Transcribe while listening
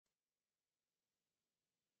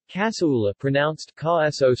Cassoeula, pronounced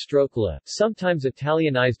Cassoeula, sometimes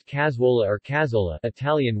Italianized Cassoeula or Cassola,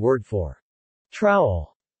 Italian word for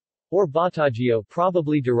trowel, or battaggio,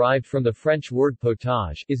 probably derived from the French word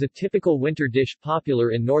potage, is a typical winter dish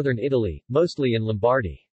popular in northern Italy, mostly in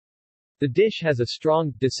Lombardy. The dish has a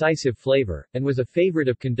strong, decisive flavor, and was a favorite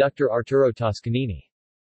of conductor Arturo Toscanini.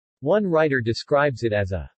 One writer describes it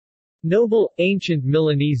as a noble, ancient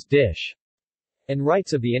Milanese dish, and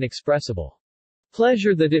writes of the inexpressible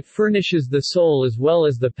pleasure that it furnishes the soul as well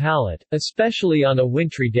as the palate, especially on a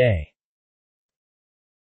wintry day.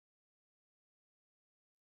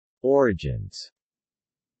 Origins.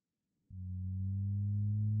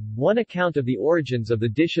 One account of the origins of the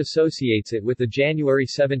dish associates it with the January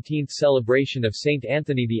 17 celebration of Saint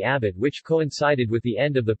Anthony the Abbot, which coincided with the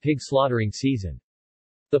end of the pig slaughtering season.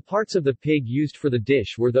 The parts of the pig used for the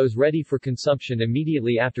dish were those ready for consumption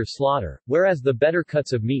immediately after slaughter, whereas the better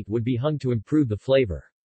cuts of meat would be hung to improve the flavor.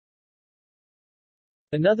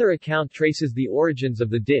 Another account traces the origins of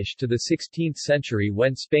the dish to the 16th century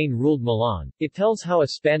when Spain ruled Milan. It tells how a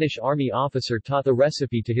Spanish army officer taught the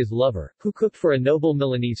recipe to his lover, who cooked for a noble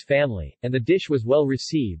Milanese family, and the dish was well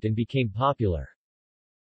received and became popular.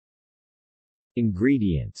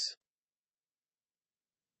 Ingredients.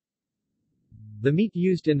 The meat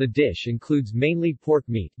used in the dish includes mainly pork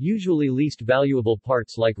meat, usually least valuable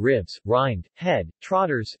parts like ribs, rind, head,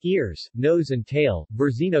 trotters, ears, nose and tail,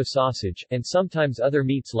 Verzino sausage, and sometimes other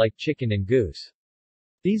meats like chicken and goose.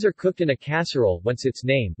 These are cooked in a casserole, whence its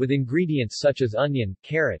name, with ingredients such as onion,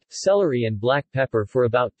 carrot, celery and black pepper for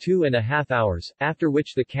about 2.5 hours, after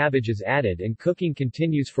which the cabbage is added and cooking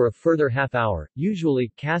continues for a further half hour.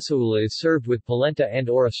 Usually, cassoeula is served with polenta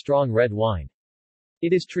and/or a strong red wine.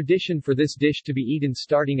 It is tradition for this dish to be eaten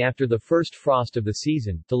starting after the first frost of the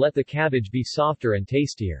season, to let the cabbage be softer and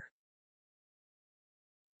tastier.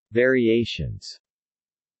 Variations.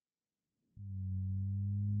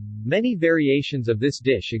 Many variations of this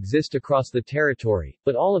dish exist across the territory,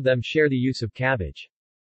 but all of them share the use of cabbage.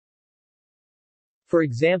 For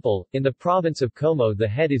example, in the province of Como the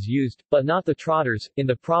head is used, but not the trotters, in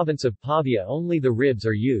the province of Pavia only the ribs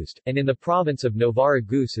are used, and in the province of Novara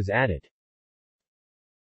goose is added.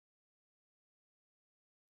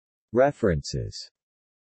 References.